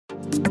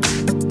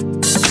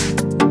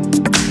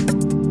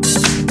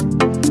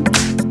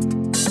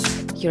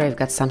Here I've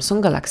got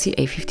Samsung Galaxy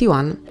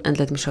A51, and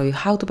let me show you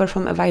how to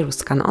perform a virus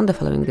scan on the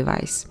following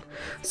device.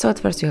 So at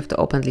first you have to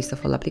open list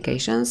of all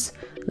applications,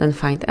 then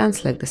find and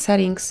select the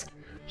settings.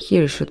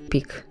 Here you should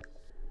pick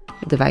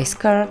device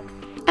care,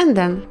 and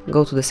then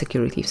go to the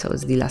security, so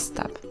it's the last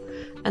tab.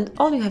 And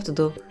all you have to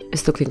do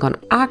is to click on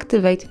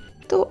activate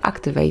to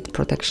activate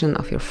protection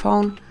of your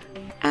phone.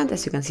 And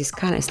as you can see,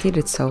 scan is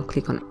needed, so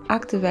click on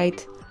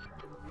activate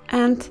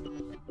and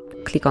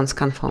click on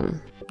scan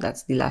phone.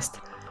 That's the last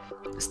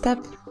step,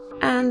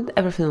 and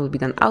everything will be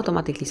done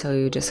automatically, so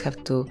you just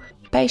have to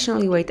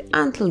patiently wait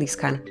until the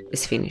scan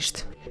is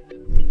finished.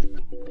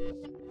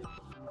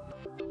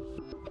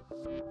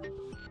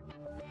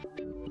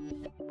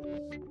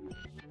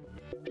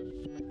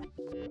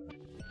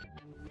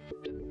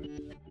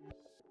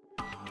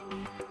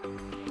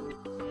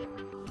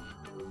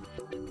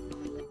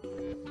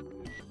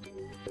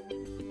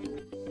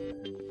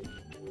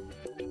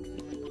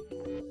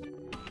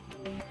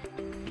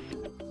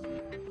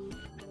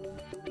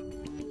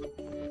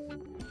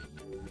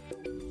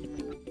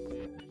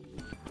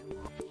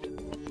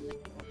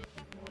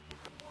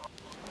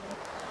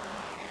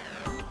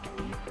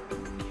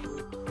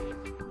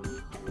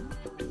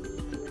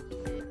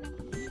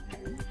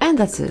 And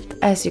that's it.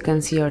 As you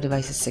can see, your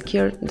device is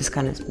secure, the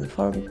scan has been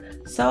performed,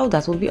 so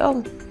that will be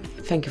all.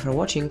 Thank you for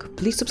watching,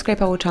 please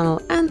subscribe our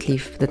channel and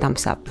leave the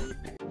thumbs up.